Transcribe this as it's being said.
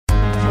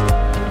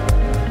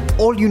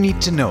all you need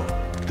to know.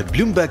 The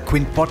Bloomberg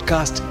Quint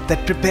podcast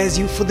that prepares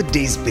you for the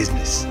day's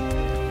business.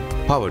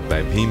 Powered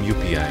by Bheem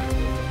UPI.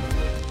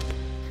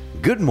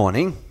 Good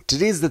morning.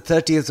 Today is the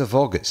 30th of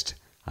August.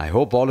 I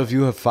hope all of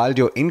you have filed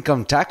your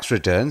income tax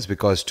returns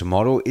because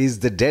tomorrow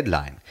is the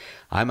deadline.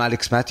 I'm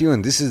Alex Matthew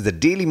and this is the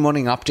daily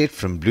morning update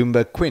from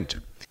Bloomberg Quint.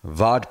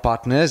 Vard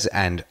Partners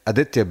and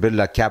Aditya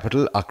Birla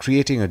Capital are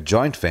creating a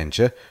joint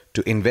venture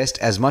to invest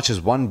as much as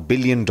 $1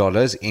 billion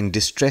in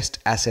distressed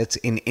assets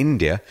in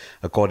India,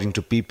 according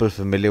to people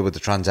familiar with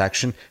the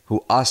transaction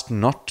who asked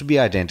not to be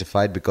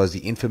identified because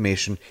the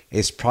information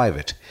is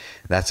private.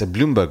 That's a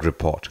Bloomberg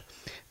report.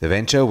 The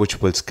venture,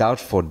 which will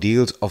scout for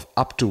deals of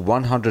up to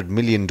 $100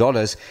 million,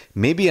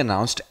 may be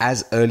announced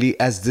as early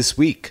as this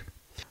week.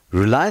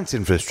 Reliance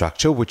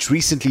Infrastructure, which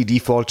recently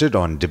defaulted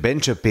on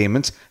debenture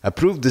payments,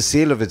 approved the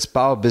sale of its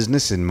power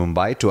business in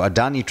Mumbai to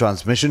Adani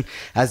Transmission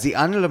as the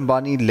Anil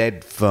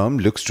Ambani-led firm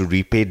looks to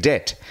repay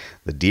debt.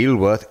 The deal,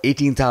 worth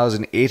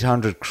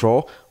 18,800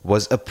 crore,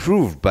 was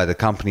approved by the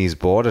company's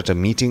board at a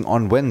meeting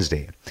on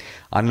Wednesday.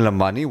 Anil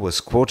Ambani was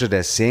quoted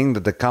as saying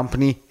that the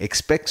company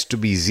expects to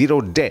be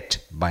zero debt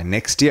by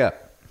next year.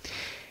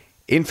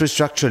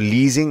 Infrastructure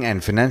Leasing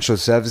and Financial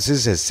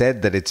Services has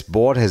said that its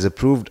board has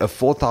approved a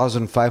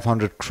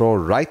 4,500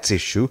 crore rights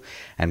issue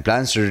and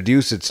plans to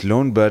reduce its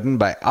loan burden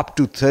by up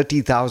to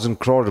 30,000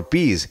 crore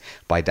rupees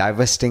by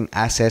divesting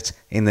assets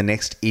in the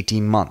next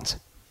 18 months.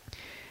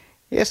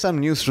 Here's some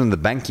news from the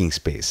banking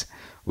space.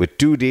 With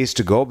 2 days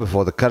to go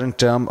before the current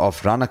term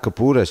of Rana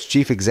Kapoor as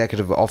Chief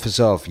Executive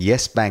Officer of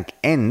Yes Bank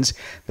ends,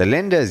 the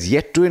lender is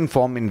yet to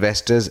inform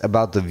investors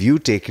about the view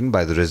taken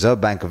by the Reserve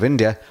Bank of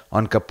India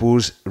on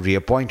Kapoor's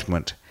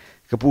reappointment.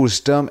 Kapoor's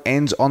term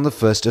ends on the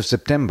 1st of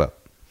September.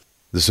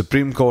 The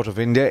Supreme Court of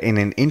India, in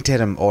an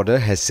interim order,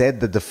 has said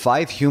that the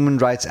 5 human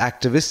rights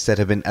activists that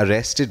have been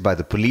arrested by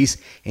the police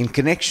in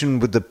connection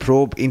with the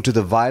probe into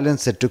the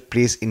violence that took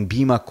place in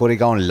Bhima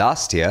Koregaon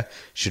last year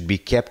should be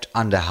kept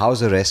under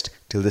house arrest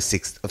till the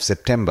 6th of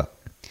September.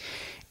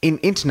 In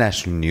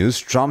international news,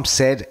 Trump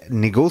said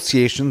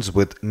negotiations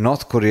with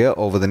North Korea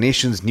over the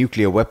nation's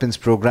nuclear weapons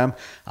program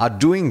are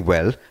doing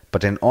well,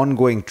 but an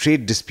ongoing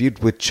trade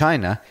dispute with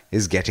China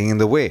is getting in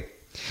the way.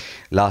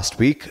 Last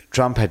week,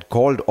 Trump had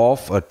called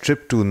off a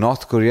trip to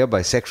North Korea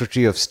by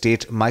Secretary of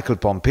State Michael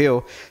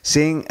Pompeo,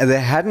 saying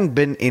there hadn't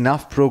been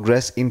enough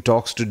progress in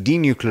talks to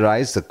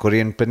denuclearize the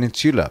Korean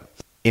peninsula.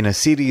 In a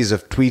series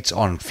of tweets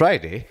on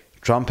Friday,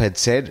 Trump had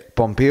said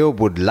Pompeo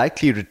would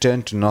likely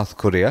return to North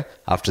Korea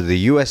after the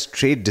US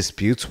trade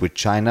disputes with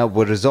China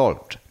were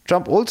resolved.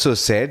 Trump also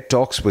said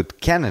talks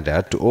with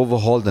Canada to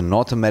overhaul the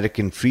North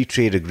American Free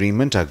Trade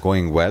Agreement are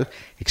going well,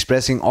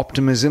 expressing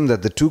optimism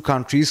that the two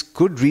countries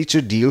could reach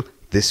a deal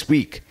this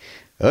week.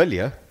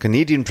 Earlier,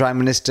 Canadian Prime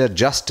Minister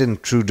Justin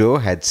Trudeau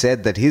had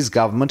said that his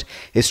government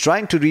is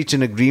trying to reach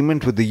an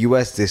agreement with the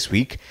US this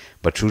week,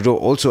 but Trudeau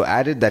also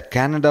added that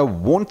Canada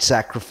won't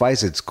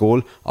sacrifice its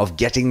goal of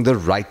getting the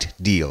right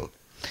deal.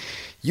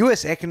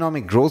 US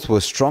economic growth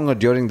was stronger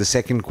during the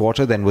second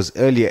quarter than was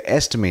earlier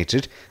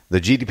estimated.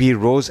 The GDP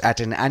rose at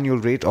an annual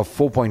rate of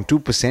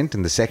 4.2%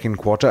 in the second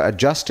quarter,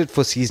 adjusted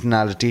for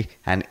seasonality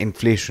and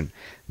inflation.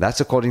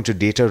 That's according to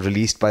data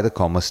released by the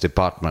Commerce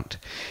Department.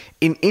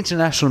 In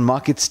international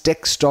markets,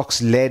 tech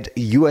stocks led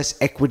US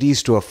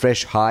equities to a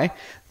fresh high.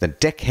 The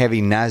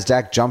tech-heavy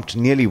Nasdaq jumped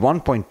nearly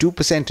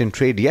 1.2% in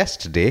trade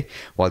yesterday,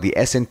 while the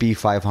S&P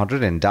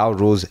 500 and Dow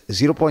rose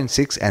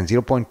 0.6 and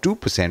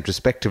 0.2%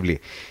 respectively.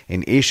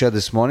 In Asia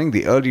this morning,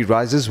 the early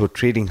risers were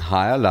trading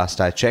higher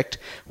last I checked,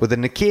 with the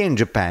Nikkei in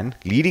Japan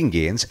leading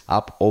gains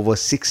up over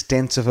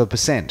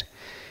 0.6%.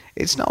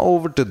 It's now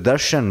over to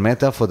Darshan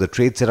Mehta for the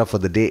trade setup for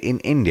the day in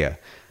India.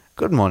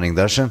 Good morning,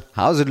 Darshan.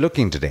 How's it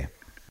looking today?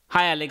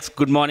 Hi Alex,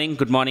 good morning.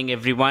 Good morning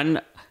everyone.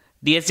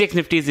 The SGX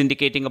Nifty is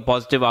indicating a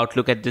positive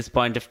outlook at this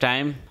point of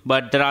time,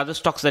 but there are other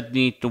stocks that we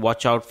need to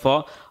watch out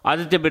for.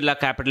 Aditya Birla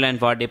Capital and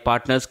Vard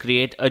Partners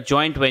create a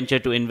joint venture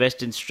to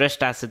invest in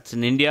stressed assets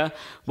in India.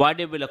 Vard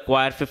will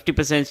acquire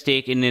 50%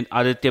 stake in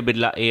Aditya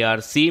Birla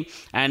ARC,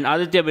 and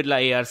Aditya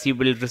Birla ARC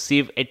will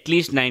receive at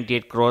least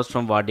 98 crores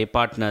from Vard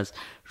Partners.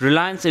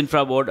 Reliance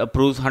Infra Board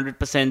approves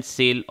 100%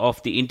 sale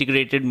of the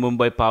integrated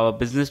Mumbai power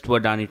business to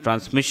Adani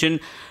Transmission.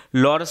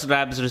 Laurus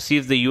Labs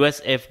receives the US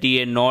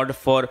FDA nod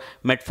for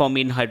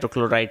metformin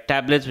hydrochloride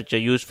tablets, which are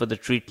used for the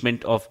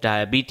treatment of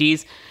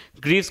diabetes.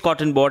 Greaves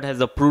Cotton Board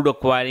has approved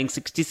acquiring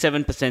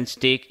 67%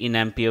 stake in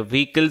Ampere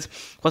Vehicles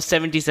for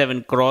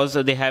 77 crores.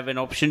 They have an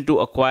option to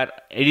acquire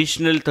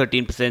additional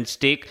 13%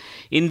 stake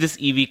in this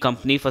EV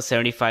company for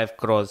 75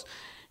 crores.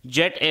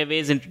 Jet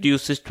Airways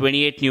introduces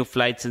 28 new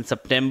flights in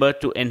September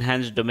to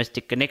enhance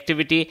domestic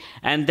connectivity,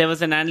 and there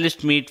was an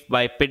analyst meet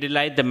by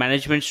Pidilite. The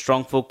management's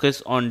strong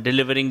focus on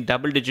delivering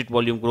double-digit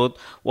volume growth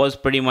was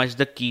pretty much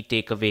the key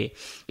takeaway.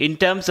 In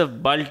terms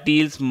of bulk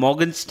deals,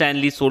 Morgan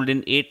Stanley sold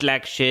in 8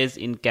 lakh shares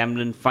in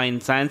Camlin Fine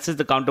Sciences.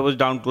 The counter was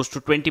down close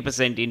to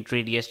 20% in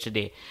trade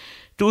yesterday.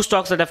 Two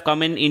stocks that have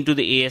come into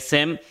the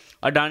ASM,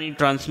 Adani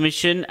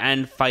Transmission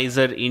and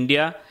Pfizer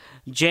India.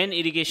 Jain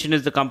Irrigation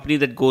is the company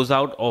that goes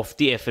out of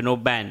the F&O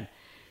ban.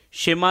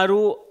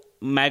 Shemaru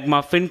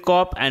Magma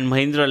FinCorp and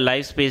Mahindra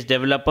Lifespace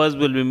developers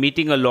will be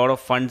meeting a lot of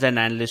funds and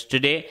analysts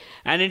today.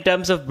 And in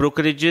terms of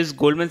brokerages,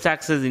 Goldman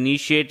Sachs has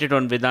initiated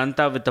on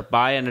Vedanta with a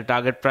buy and a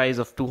target price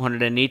of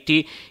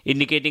 280,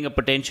 indicating a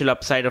potential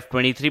upside of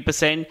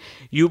 23%.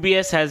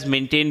 UBS has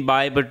maintained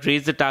buy but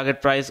raised the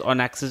target price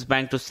on Axis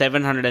Bank to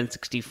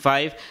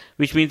 765,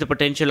 which means a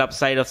potential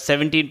upside of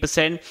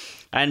 17%.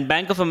 And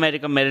Bank of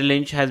America Merrill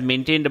Lynch has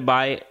maintained a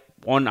buy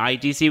on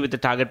ITC with a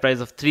target price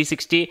of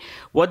 360.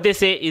 What they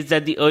say is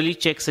that the early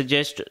checks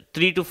suggest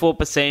 3 to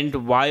 4%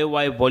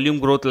 YOY volume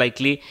growth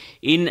likely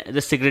in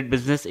the cigarette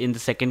business in the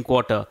second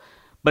quarter.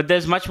 But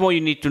there's much more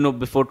you need to know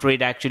before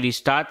trade actually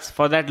starts.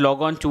 For that,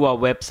 log on to our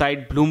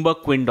website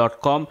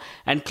bloombergquint.com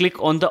and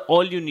click on the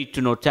All You Need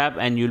to Know tab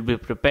and you'll be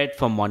prepared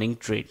for morning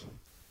trade.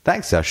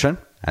 Thanks, Darshan.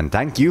 And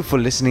thank you for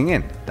listening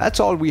in. That's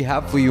all we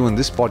have for you in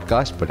this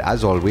podcast. But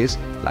as always,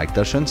 like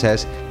Darshan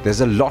says,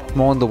 there's a lot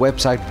more on the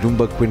website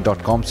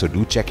bloombergquint.com, so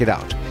do check it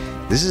out.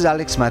 This is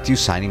Alex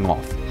Matthews signing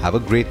off. Have a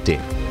great day.